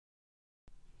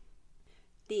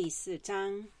第4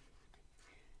章。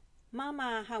妈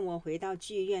妈和我回到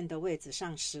剧院的位子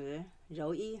上时，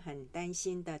柔一很担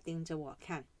心地盯着我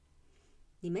看。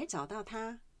你没找到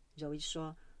他？柔一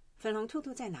说。粉红兔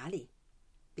兔在哪里？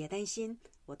别担心，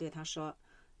我对他说，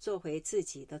坐回自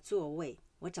己的座位。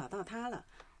我找到他了，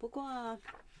不过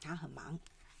他很忙。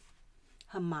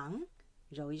很忙？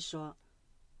柔一说。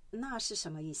那是什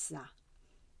么意思啊？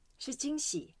是惊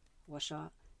喜，我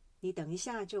说。你等一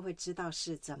下就会知道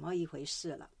是怎么一回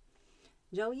事了。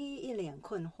柔一一脸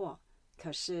困惑，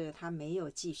可是他没有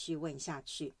继续问下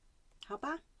去。好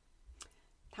吧，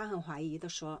他很怀疑地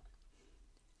说。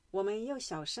我们又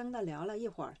小声地聊了一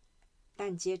会儿，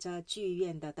但接着剧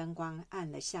院的灯光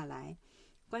暗了下来，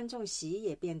观众席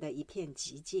也变得一片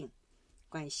寂静。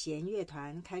管弦乐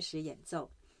团开始演奏，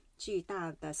巨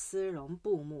大的丝绒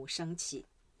布幕升起。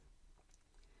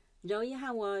柔一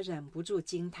和我忍不住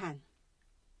惊叹，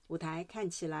舞台看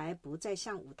起来不再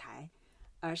像舞台，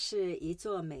而是一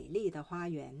座美丽的花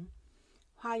园。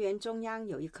花园中央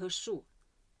有一棵树，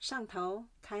上头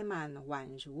开满宛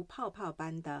如泡泡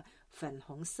般的粉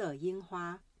红色樱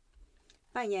花。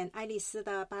扮演爱丽丝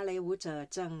的芭蕾舞者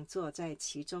正坐在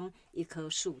其中一棵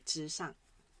树枝上。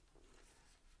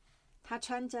她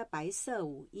穿着白色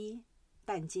舞衣，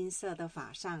淡金色的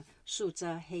发上束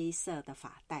着黑色的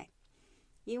发带。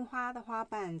樱花的花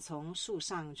瓣从树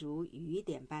上如雨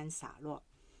点般洒落，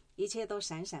一切都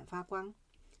闪闪发光。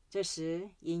这时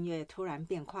音乐突然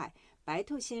变快，白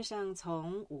兔先生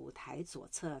从舞台左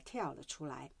侧跳了出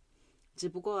来，只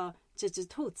不过这只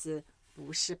兔子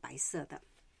不是白色的，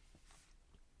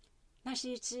那是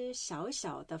一只小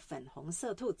小的粉红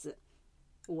色兔子，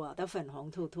我的粉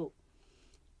红兔兔。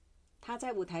它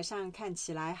在舞台上看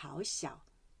起来好小，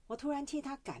我突然替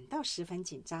它感到十分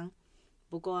紧张，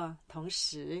不过同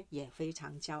时也非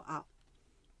常骄傲。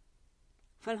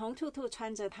粉红兔兔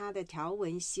穿着她的条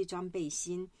纹西装背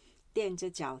心，垫着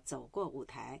脚走过舞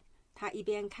台。她一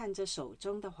边看着手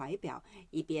中的怀表，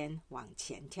一边往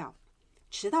前跳。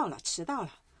迟到了，迟到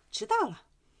了，迟到了！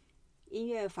音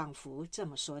乐仿佛这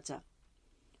么说着。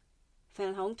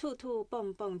粉红兔兔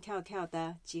蹦蹦跳跳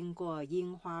地经过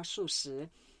樱花树时，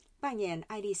扮演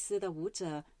爱丽丝的舞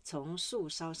者从树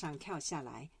梢上跳下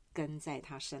来，跟在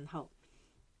她身后。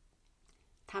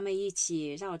他们一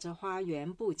起绕着花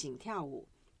园布景跳舞，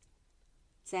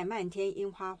在漫天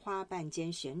樱花花瓣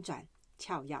间旋转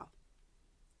跳跃。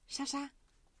莎莎，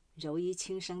柔一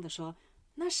轻声地说，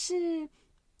那是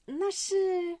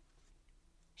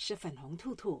粉红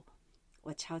兔兔。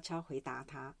我悄悄回答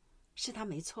他，是他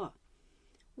没错。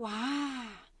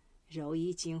哇！柔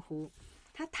一惊呼，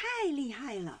他太厉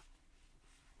害了。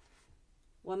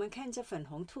我们看着粉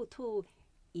红兔兔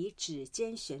以指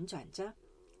尖旋转着，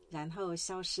然后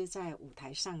消失在舞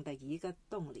台上的一个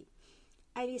洞里。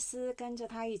爱丽丝跟着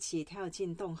她一起跳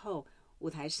进洞后，舞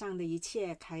台上的一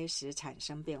切开始产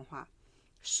生变化。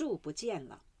树不见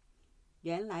了，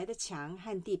原来的墙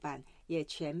和地板也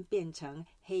全变成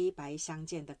黑白相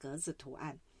间的格子图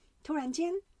案。突然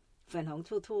间，粉红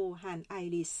兔兔和爱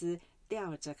丽丝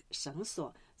吊着绳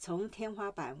索从天花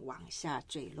板往下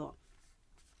坠落。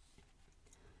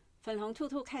粉红兔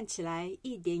兔看起来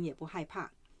一点也不害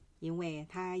怕，因为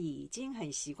他已经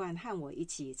很习惯和我一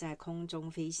起在空中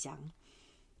飞翔。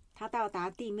他到达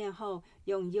地面后，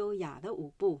用优雅的舞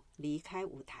步离开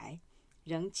舞台，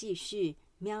仍继续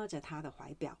瞄着他的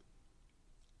怀表。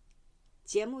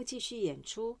节目继续演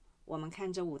出，我们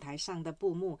看着舞台上的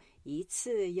布幕一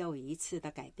次又一次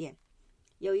的改变。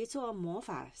有一座魔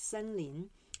法森林，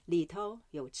里头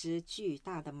有只巨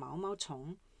大的毛毛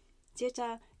虫。接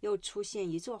着又出现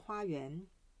一座花园，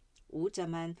舞者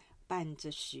们伴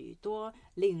着许多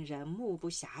令人目不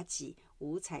暇接、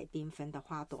五彩缤纷的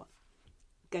花朵，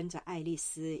跟着爱丽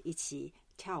丝一起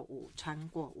跳舞穿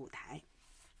过舞台。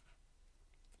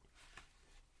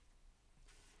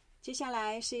接下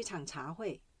来是一场茶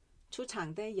会，出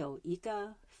场的有一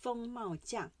个风帽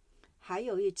匠，还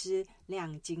有一只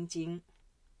亮晶晶、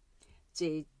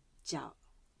嘴角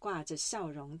挂着笑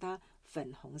容的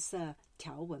粉红色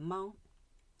条纹猫。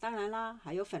当然啦，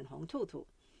还有粉红兔兔，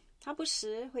它不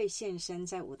时会现身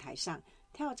在舞台上，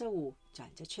跳着舞，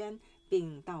转着圈，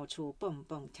并到处蹦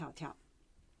蹦跳跳。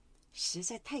实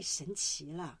在太神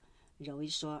奇了，柔一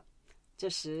说。这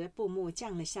时布幕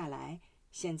降了下来，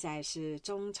现在是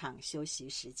中场休息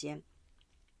时间。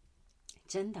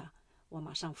真的，我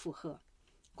马上附和。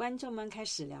观众们开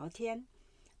始聊天，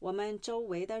我们周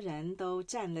围的人都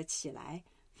站了起来，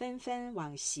纷纷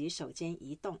往洗手间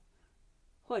移动，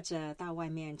或者到外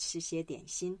面吃些点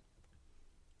心。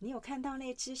你有看到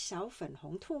那只小粉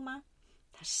红兔吗？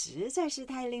它实在是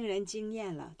太令人惊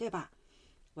艳了，对吧？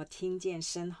我听见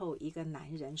身后一个男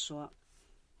人说。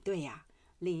对呀，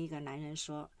另一个男人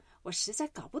说，我实在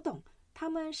搞不懂他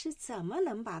们是怎么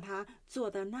能把它做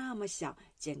得那么小，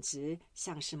简直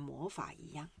像是魔法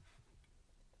一样。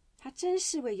他真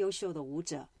是位优秀的舞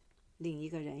者，另一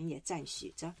个人也赞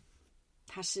许着。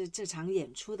他是这场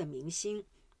演出的明星，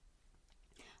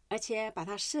而且把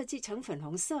它设计成粉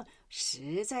红色，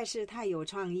实在是太有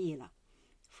创意了。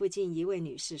附近一位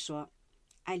女士说，《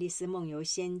爱丽丝梦游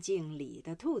仙境》里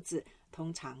的兔子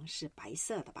通常是白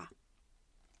色的吧？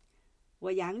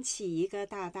我扬起一个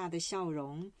大大的笑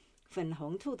容，粉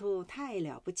红兔兔太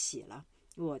了不起了，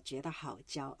我觉得好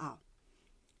骄傲。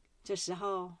这时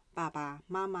候，爸爸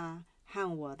妈妈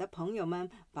和我的朋友们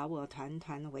把我团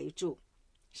团围住。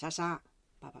莎莎，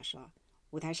爸爸说，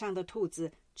舞台上的兔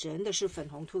子真的是粉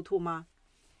红兔兔吗？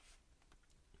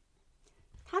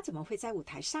他怎么会在舞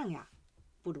台上呀？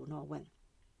布鲁诺问。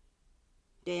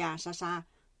对呀，莎莎，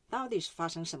到底是发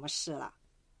生什么事了？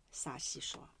萨西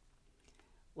说。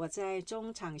我在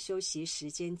中场休息时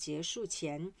间结束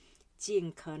前，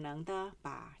尽可能的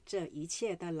把这一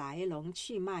切的来龙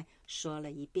去脉说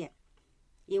了一遍，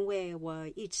因为我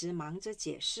一直忙着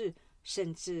解释，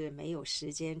甚至没有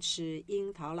时间吃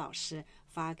樱桃老师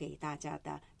发给大家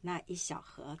的那一小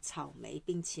盒草莓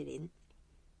冰淇淋。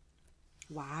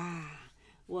哇！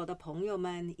我的朋友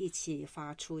们一起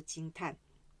发出惊叹。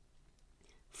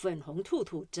粉红兔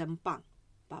兔真棒，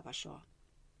爸爸说。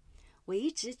我一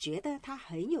直觉得他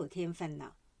很有天分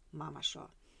呢，妈妈说。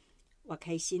我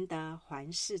开心地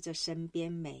环视着身边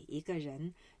每一个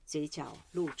人，嘴角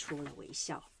露出了微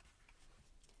笑。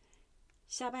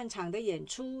下半场的演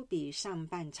出比上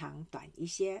半场短一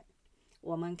些，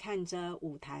我们看着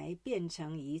舞台变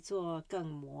成一座更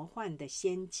魔幻的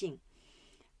仙境。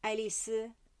爱丽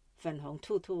丝、粉红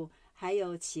兔兔还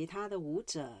有其他的舞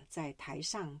者在台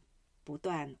上不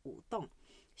断舞动，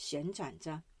旋转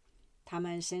着，他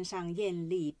们身上艳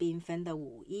丽缤纷的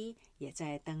舞衣也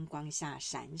在灯光下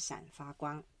闪闪发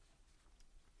光。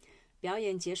表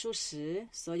演结束时，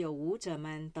所有舞者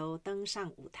们都登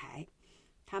上舞台，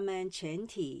他们全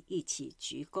体一起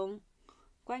鞠躬，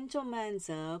观众们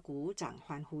则鼓掌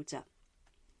欢呼着。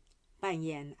扮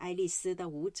演爱丽丝的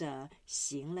舞者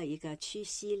行了一个屈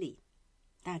膝礼，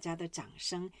大家的掌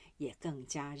声也更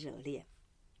加热烈。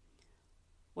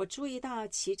我注意到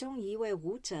其中一位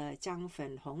舞者将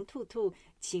粉红兔兔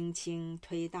轻轻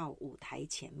推到舞台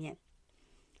前面，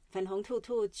粉红兔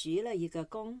兔鞠了一个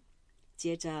躬，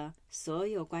接着所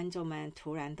有观众们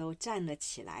突然都站了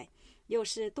起来，又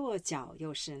是跺脚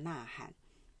又是呐喊，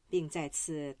并再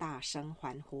次大声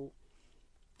欢呼。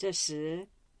这时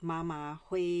妈妈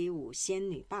挥舞仙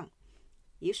女棒，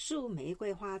一束玫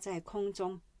瑰花在空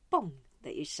中蹦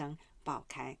的一声爆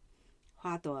开，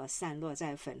花朵散落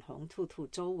在粉红兔兔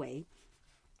周围。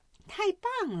太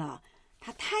棒了，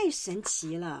它太神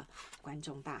奇了，观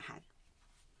众大喊。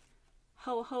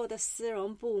厚厚的丝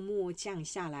绒布幕降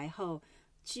下来后，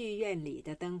剧院里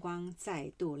的灯光再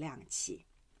度亮起，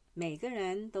每个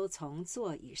人都从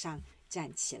座椅上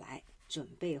站起来，准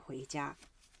备回家。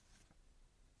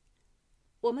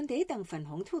我们得等粉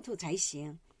红兔兔才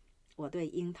行，我对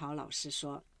樱桃老师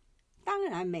说。当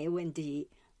然没问题，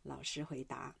老师回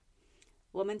答。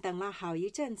我们等了好一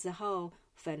阵子后，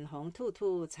粉红兔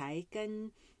兔才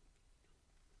跟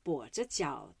跛着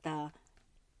脚的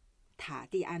塔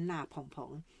蒂安娜蓬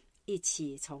蓬一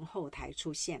起从后台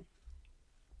出现。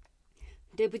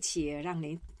对不起，让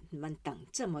你们等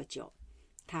这么久，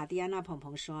塔蒂安娜蓬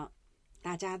蓬说。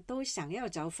大家都想要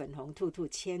找粉红兔兔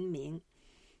签名。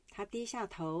她低下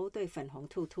头对粉红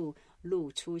兔兔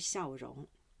露出笑容。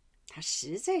她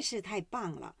实在是太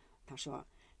棒了，她说。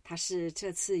他是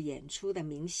这次演出的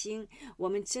明星，我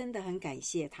们真的很感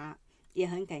谢他，也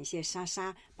很感谢莎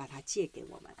莎把他借给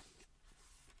我们。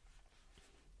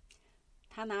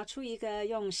他拿出一个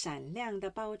用闪亮的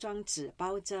包装纸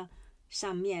包着，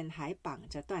上面还绑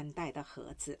着缎带的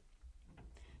盒子。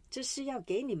这是要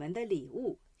给你们的礼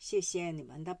物，谢谢你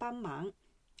们的帮忙，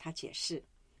他解释。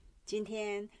今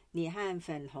天你和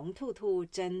粉红兔兔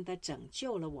真的拯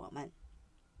救了我们。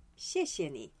谢谢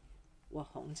你，我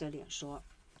红着脸说。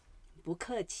不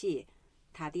客气，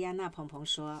塔蒂安娜蓬蓬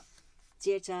说。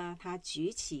接着她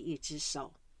举起一只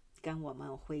手，跟我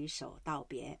们挥手道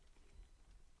别。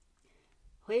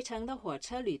回程的火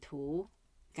车旅途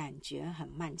感觉很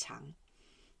漫长，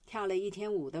跳了一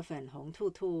天舞的粉红兔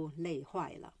兔累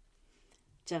坏了，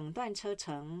整段车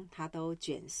程她都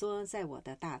蜷缩在我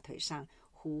的大腿上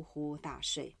呼呼大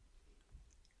睡。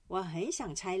我很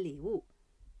想拆礼物，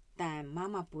但妈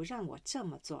妈不让我这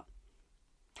么做。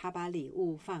他把礼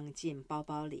物放进包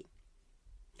包里，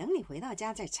等你回到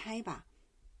家再拆吧，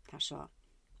他说，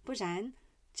不然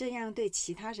这样对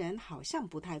其他人好像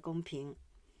不太公平。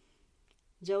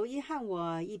柔一和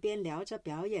我一边聊着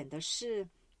表演的事，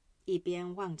一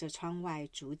边望着窗外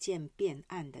逐渐变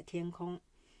暗的天空。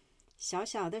小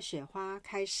小的雪花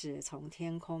开始从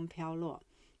天空飘落，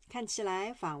看起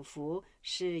来仿佛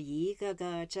是一个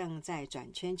个正在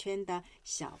转圈圈的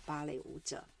小芭蕾舞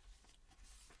者。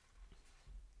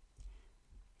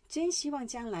真希望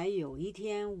将来有一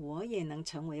天我也能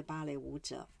成为芭蕾舞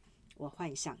者，我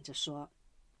幻想着说。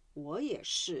我也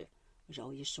是，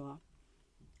柔一说。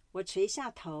我垂下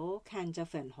头，看着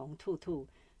粉红兔兔，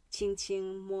轻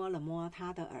轻摸了摸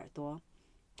他的耳朵，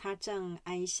他正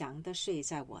安详地睡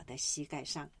在我的膝盖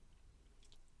上。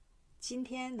今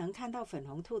天能看到粉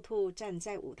红兔兔站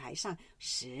在舞台上，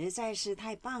实在是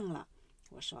太棒了，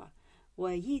我说，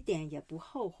我一点也不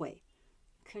后悔。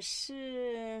可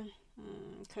是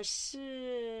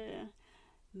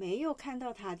没有看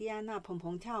到塔蒂安娜蓬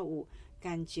蓬跳舞，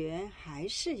感觉还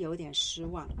是有点失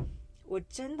望。我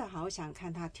真的好想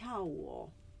看她跳舞哦。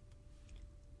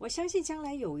我相信将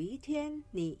来有一天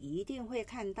你一定会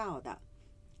看到的，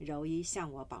柔一向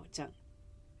我保证。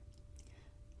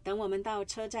等我们到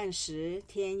车站时，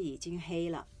天已经黑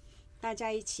了。大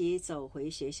家一起走回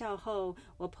学校后，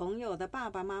我朋友的爸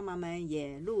爸妈妈们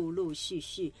也陆陆续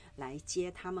续来接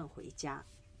他们回家。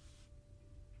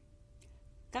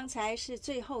刚才是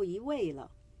最后一位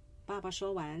了，爸爸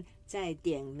说完，在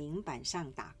点名板上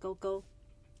打勾勾。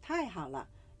太好了，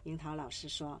樱桃老师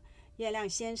说，月亮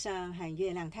先生和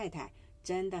月亮太太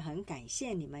真的很感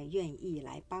谢你们愿意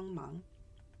来帮忙。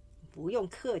不用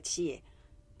客气，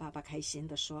爸爸开心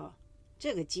地说，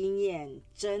这个经验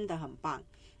真的很棒，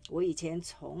我以前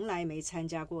从来没参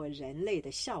加过人类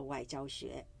的校外教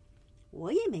学。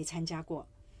我也没参加过。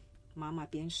妈妈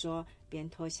边说边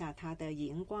脱下她的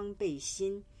荧光背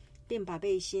心，并把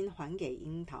背心还给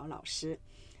樱桃老师。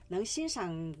能欣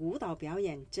赏舞蹈表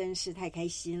演真是太开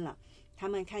心了，他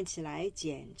们看起来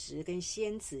简直跟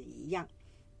仙子一样。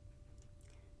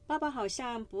爸爸好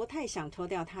像不太想脱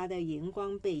掉他的荧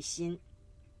光背心。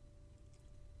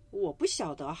我不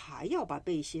晓得还要把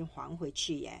背心还回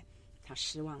去耶，他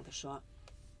失望地说。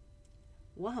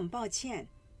我很抱歉，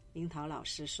樱桃老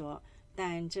师说，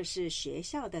但这是学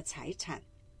校的财产。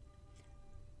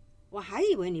我还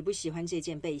以为你不喜欢这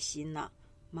件背心呢，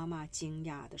妈妈惊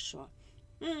讶地说。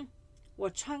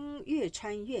我越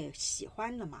穿越喜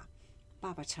欢了嘛，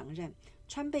爸爸承认，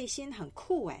穿背心很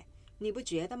酷诶，你不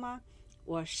觉得吗？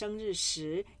我生日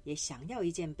时也想要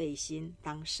一件背心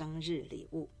当生日礼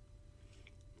物。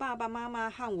爸爸妈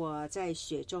妈和我在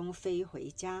雪中飞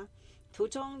回家，途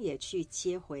中也去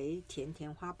接回甜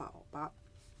甜花宝宝。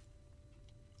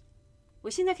我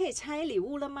现在可以拆礼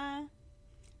物了吗？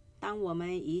当我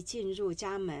们一进入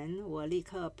家门，我立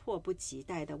刻迫不及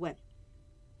待地问。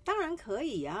当然可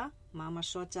以啊，妈妈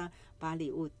说着把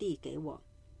礼物递给我。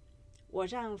我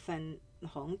让粉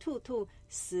红兔兔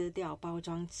撕掉包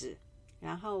装纸，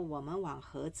然后我们往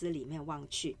盒子里面望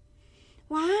去。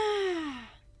哇！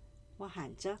我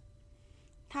喊着，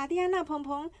塔蒂安娜蓬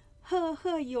蓬赫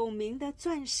赫有名的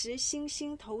钻石星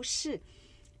星头饰，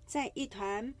在一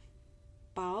团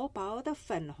薄薄的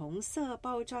粉红色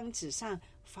包装纸上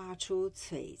发出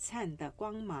璀璨的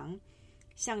光芒，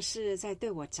像是在对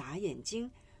我眨眼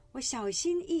睛。我小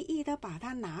心翼翼地把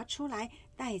它拿出来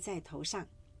戴在头上。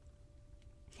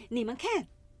你们看，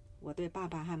我对爸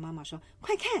爸和妈妈说，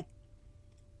快看。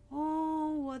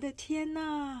哦，我的天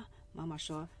哪，妈妈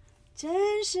说，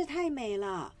真是太美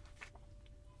了。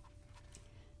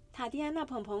塔蒂安娜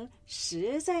蓬蓬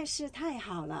实在是太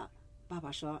好了，爸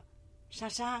爸说，莎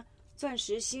莎，钻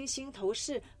石星星头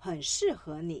饰很适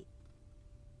合你。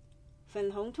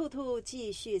粉红兔兔继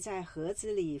续在盒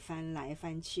子里翻来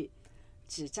翻去，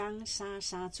纸张沙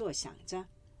沙作响着。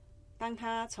当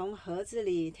他从盒子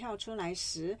里跳出来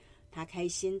时，他开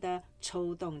心地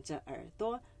抽动着耳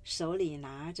朵，手里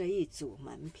拿着一组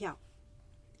门票。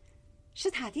是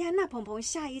塔蒂安娜蓬蓬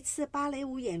下一次芭蕾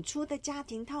舞演出的家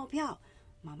庭套票，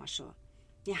妈妈说，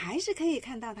你还是可以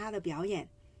看到她的表演。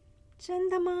真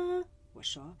的吗？我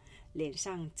说，脸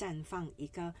上绽放一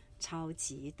个超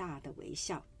级大的微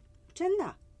笑。真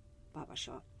的，爸爸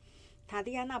说。塔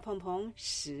蒂安娜蓬蓬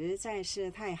实在是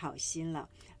太好心了，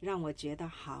让我觉得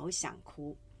好想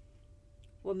哭。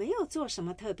我没有做什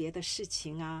么特别的事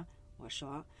情啊，我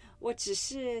说，我只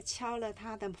是敲了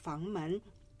他的房门，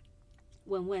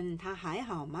问问他还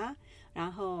好吗，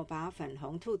然后把粉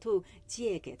红兔兔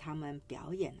借给他们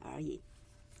表演而已。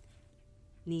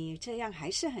你这样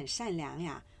还是很善良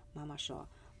呀，妈妈说，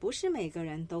不是每个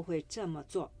人都会这么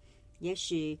做，也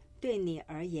许对你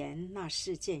而言那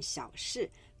是件小事，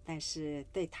但是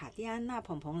对塔蒂安娜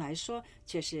蓬蓬来说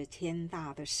却是天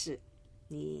大的事。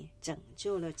你拯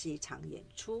救了这场演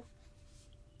出。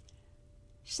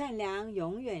善良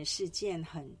永远是件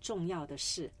很重要的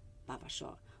事，爸爸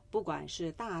说，不管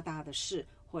是大大的事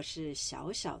或是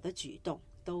小小的举动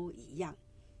都一样。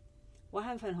我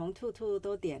和粉红兔兔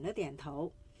都点了点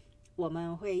头，我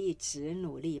们会一直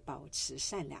努力保持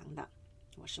善良的。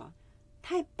我说，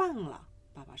太棒了，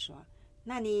爸爸说，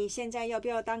那你现在要不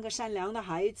要当个善良的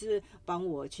孩子，帮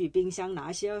我去冰箱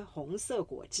拿些红色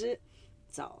果汁？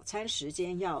早餐时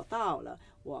间要到了，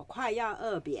我快要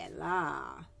饿扁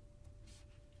啦。